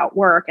me about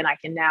work, and I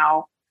can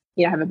now,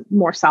 have a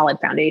more solid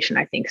foundation.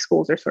 I think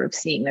schools are sort of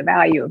seeing the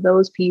value of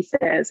those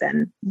pieces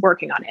and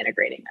working on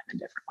integrating them in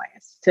different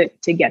ways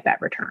to get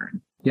that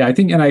return. Yeah, I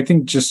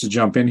think just to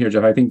jump in here,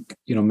 Jeff, I think,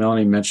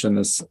 Melanie mentioned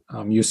this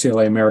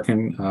UCLA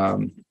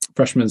American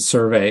Freshman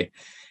Survey.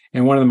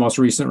 And one of the most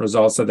recent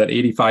results said that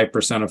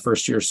 85% of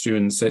first year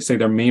students say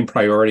their main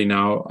priority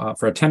now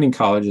for attending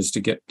college is to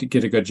get a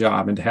good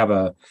job and to have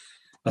a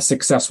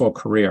successful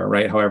career,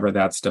 right? However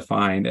that's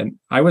defined. And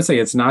I would say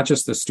it's not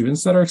just the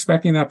students that are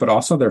expecting that, but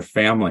also their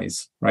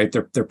families, right?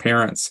 Their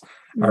parents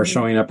are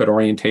showing up at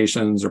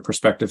orientations or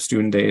prospective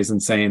student days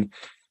and saying,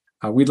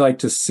 we'd like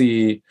to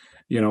see,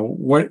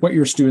 what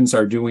your students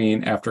are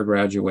doing after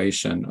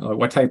graduation.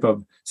 What type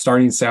of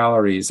starting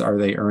salaries are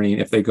they earning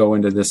if they go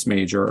into this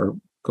major or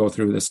go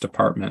through this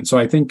department? So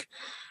I think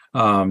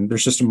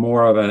there's just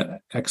more of an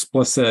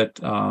explicit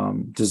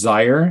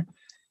desire.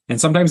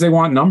 And sometimes they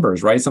want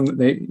numbers, right?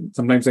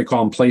 Sometimes they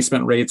call them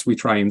placement rates. We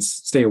try and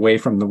stay away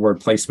from the word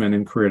placement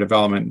in career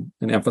development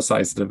and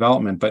emphasize the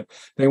development, but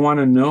they want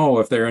to know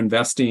if they're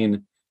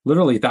investing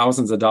literally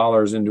thousands of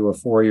dollars into a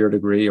 4-year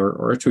degree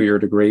or a 2-year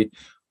degree,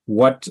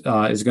 what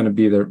is going to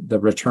be the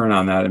return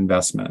on that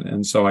investment.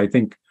 And so I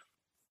think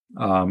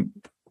not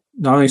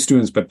only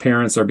students, but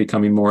parents are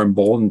becoming more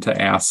emboldened to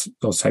ask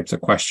those types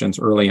of questions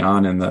early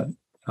on in the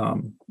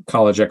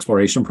college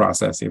exploration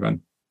process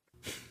even.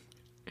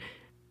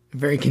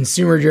 Very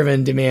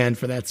consumer-driven demand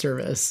for that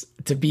service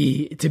to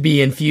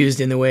be infused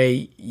in the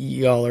way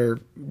y'all are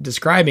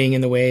describing,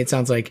 in the way it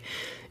sounds like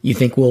you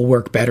think will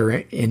work better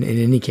in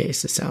any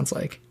case. It sounds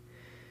like.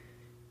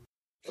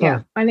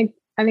 Yeah, I think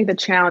the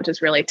challenge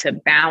is really to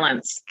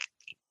balance,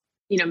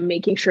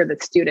 making sure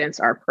that students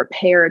are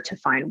prepared to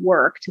find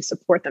work to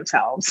support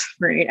themselves,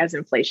 right? As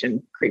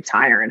inflation creeps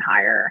higher and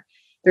higher,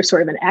 there's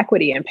sort of an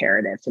equity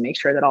imperative to make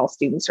sure that all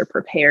students are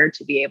prepared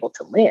to be able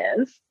to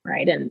live,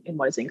 right? In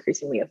what is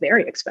increasingly a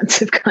very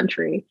expensive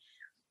country,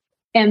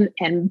 and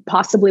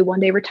possibly one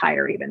day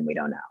retire even, we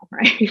don't know,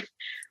 right?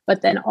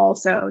 But then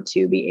also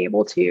to be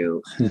able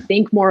to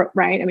think more,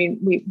 right? I mean,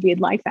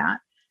 we'd like that.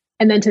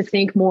 And then to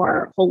think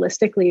more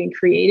holistically and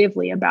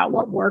creatively about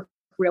what work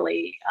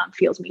really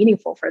feels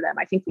meaningful for them.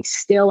 I think we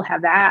still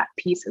have that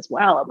piece as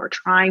well. And we're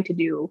trying to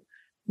do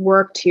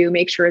work to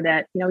make sure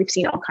that, we've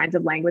seen all kinds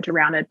of language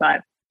around it,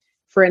 but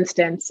for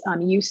instance,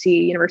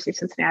 UC, University of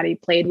Cincinnati,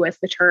 played with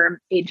the term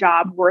 "a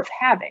job worth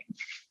having"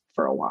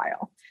 for a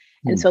while.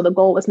 And so the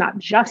goal was not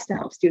just to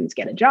help students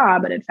get a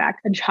job, but in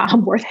fact, a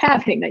job worth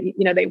having.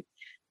 That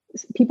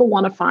people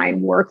want to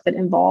find work that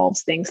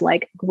involves things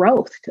like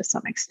growth to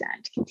some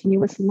extent,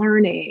 continuous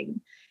learning,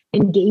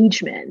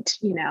 engagement,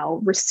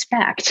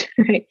 respect.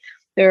 Right?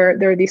 There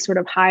are these sort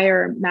of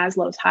higher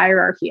Maslow's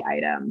hierarchy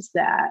items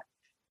that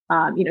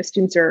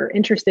students are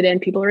interested in,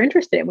 people are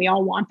interested in. We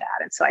all want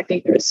that, and so I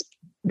think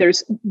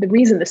there's the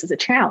reason this is a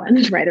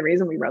challenge, right? The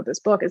reason we wrote this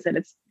book is that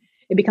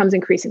it becomes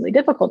increasingly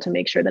difficult to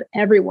make sure that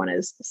everyone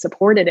is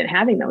supported in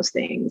having those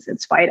things in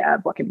spite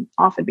of what can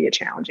often be a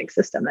challenging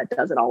system that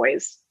doesn't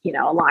always,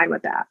 align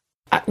with that.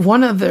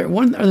 One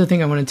other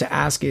thing I wanted to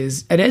ask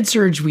is at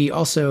EdSurge, we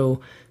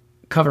also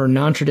cover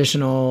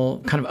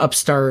non-traditional kind of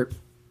upstart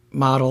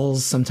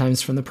models,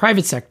 sometimes from the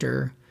private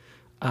sector,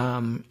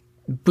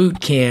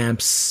 boot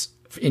camps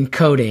in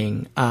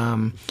coding,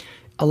 a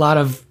lot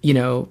of,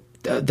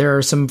 there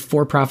are some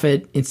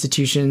for-profit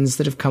institutions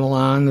that have come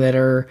along that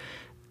are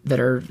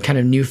kind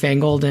of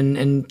newfangled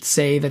and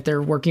say that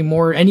they're working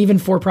more, and even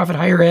for-profit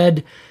higher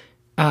ed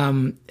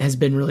has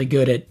been really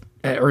good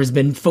or has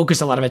been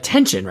focused a lot of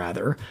attention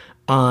rather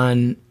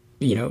on,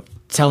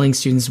 telling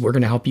students we're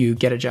going to help you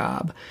get a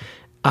job,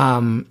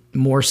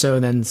 more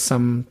so than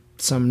some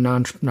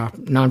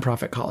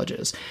nonprofit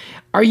colleges.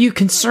 Are you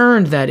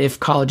concerned that if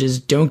colleges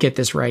don't get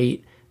this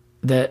right,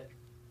 that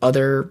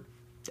other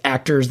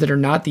actors that are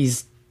not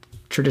these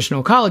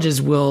traditional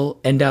colleges will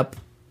end up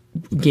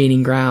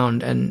gaining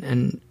ground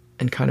and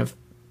kind of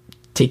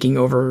taking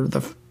over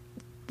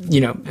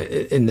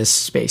in this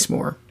space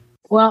more?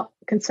 Well,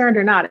 concerned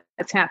or not,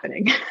 it's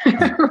happening.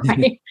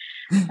 Right?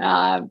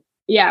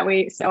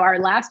 So our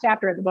last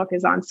chapter of the book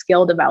is on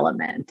skill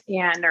development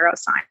and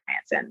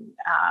neuroscience. And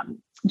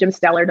Jim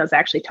Steller does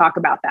actually talk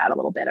about that a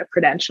little bit, of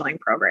credentialing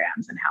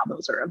programs and how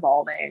those are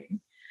evolving.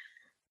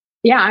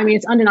 Yeah, I mean,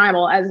 it's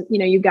undeniable, as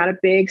you've got a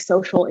big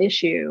social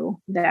issue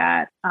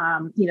that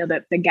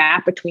the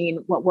gap between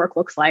what work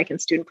looks like and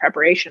student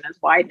preparation is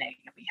widening.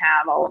 And we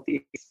have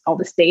all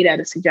this data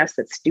to suggest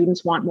that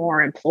students want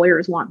more,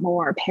 employers want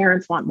more,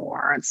 parents want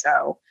more, and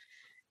so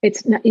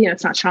it's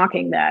not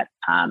shocking that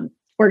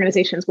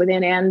organizations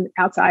within and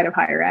outside of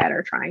higher ed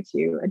are trying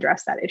to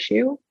address that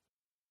issue.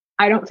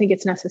 I don't think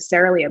it's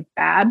necessarily a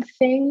bad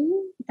thing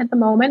at the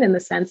moment, in the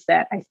sense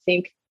that I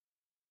think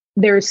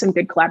there's some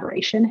good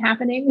collaboration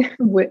happening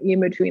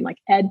between like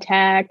ed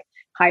tech,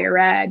 higher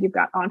ed. You've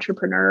got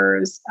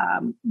entrepreneurs.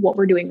 What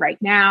we're doing right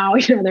now,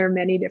 there are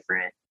many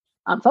different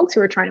folks who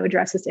are trying to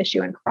address this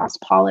issue and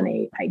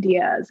cross-pollinate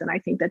ideas. And I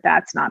think that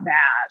that's not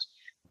bad.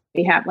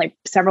 We have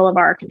several of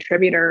our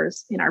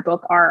contributors in our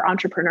book are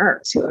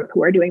entrepreneurs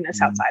who are doing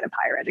this outside of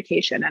higher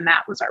education. And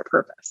that was our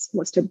purpose,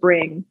 was to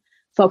bring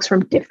folks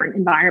from different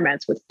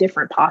environments with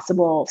different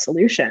possible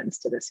solutions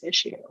to this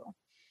issue.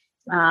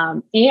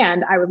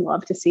 And I would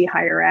love to see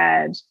higher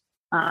ed,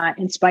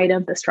 in spite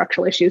of the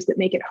structural issues that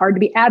make it hard to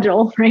be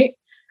agile, right?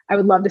 I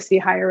would love to see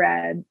higher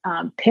ed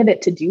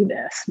pivot to do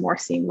this more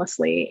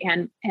seamlessly,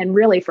 and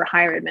really for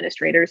higher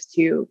administrators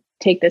to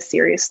take this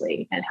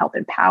seriously and help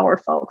empower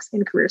folks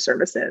in career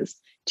services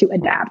to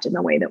adapt in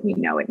the way that we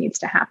know it needs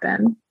to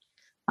happen.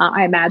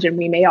 I imagine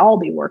we may all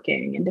be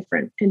working in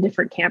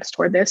different camps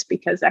toward this,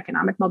 because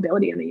economic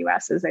mobility in the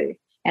U.S. and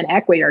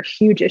equity are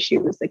huge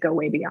issues that go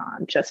way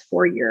beyond just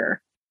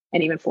 4-year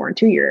and even 4 and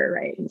 2 year,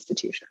 right,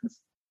 institutions.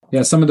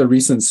 Yeah, some of the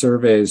recent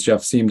surveys,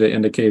 Jeff, seem to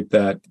indicate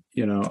that,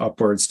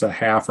 upwards to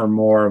half or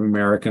more of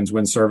Americans,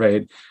 when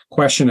surveyed,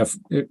 question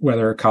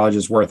whether a college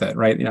is worth it,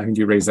 right? I think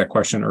you raised that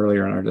question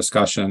earlier in our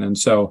discussion. And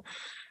so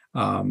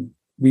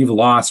we've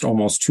lost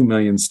almost 2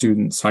 million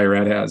students, higher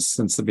ed has,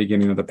 since the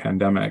beginning of the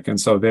pandemic. And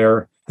so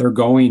they're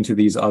going to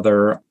these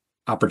other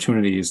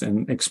opportunities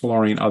and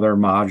exploring other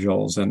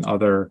modules and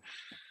other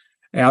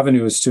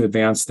avenues to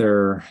advance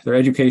their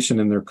education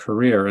and their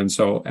career. And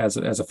so as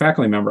a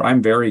faculty member,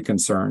 I'm very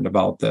concerned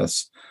about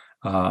this.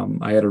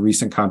 I had a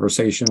recent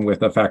conversation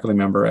with a faculty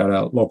member at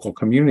a local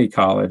community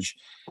college,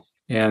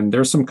 and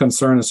there's some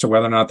concern as to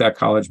whether or not that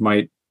college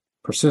might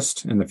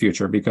persist in the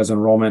future, because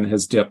enrollment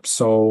has dipped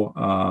so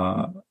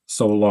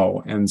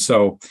low. And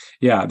so,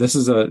 yeah, this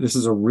is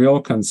a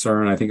real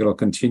concern. I think it'll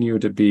continue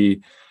to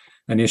be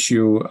an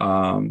issue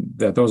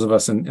that those of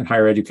us in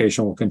higher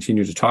education will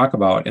continue to talk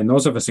about. And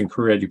those of us in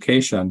career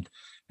education,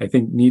 I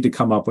think, need to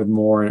come up with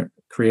more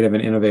creative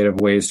and innovative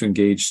ways to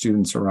engage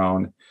students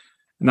around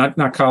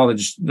not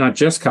college, not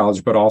just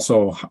college, but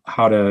also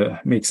how to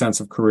make sense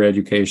of career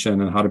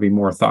education and how to be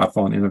more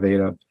thoughtful and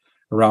innovative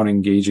around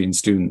engaging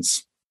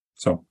students.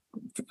 So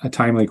a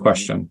timely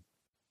question.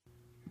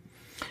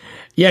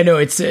 Yeah, no,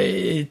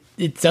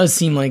 it does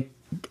seem like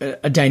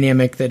a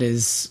dynamic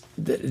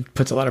that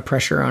puts a lot of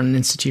pressure on an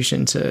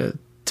institution to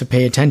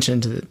pay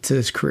attention to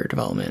this career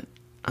development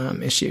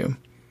issue.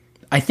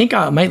 I think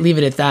I might leave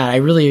it at that. I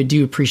really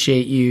do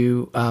appreciate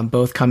you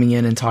both coming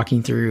in and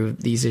talking through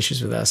these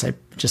issues with us. I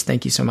just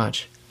thank you so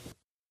much.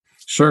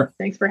 Sure.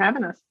 Thanks for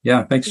having us.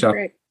 Yeah, thanks, Jeff.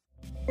 Great.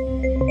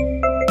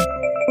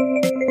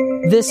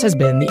 This has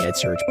been the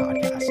EdSurge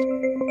Podcast.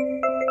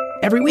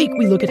 Every week,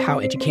 we look at how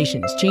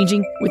education is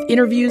changing with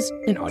interviews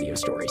and audio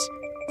stories.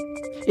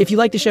 If you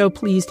like the show,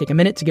 please take a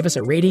minute to give us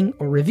a rating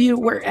or review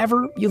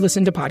wherever you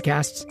listen to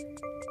podcasts.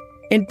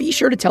 And be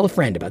sure to tell a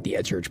friend about the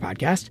EdSurge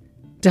Podcast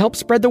to help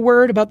spread the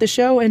word about the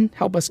show and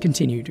help us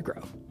continue to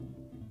grow.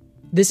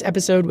 This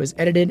episode was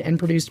edited and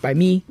produced by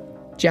me,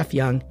 Jeff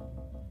Young.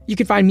 You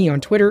can find me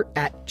on Twitter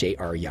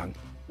 @JRYoung.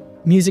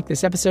 Music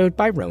this episode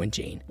by Rowan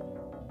Jane.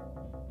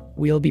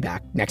 We'll be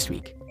back next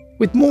week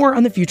with more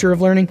on the future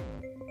of learning.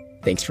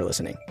 Thanks for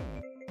listening.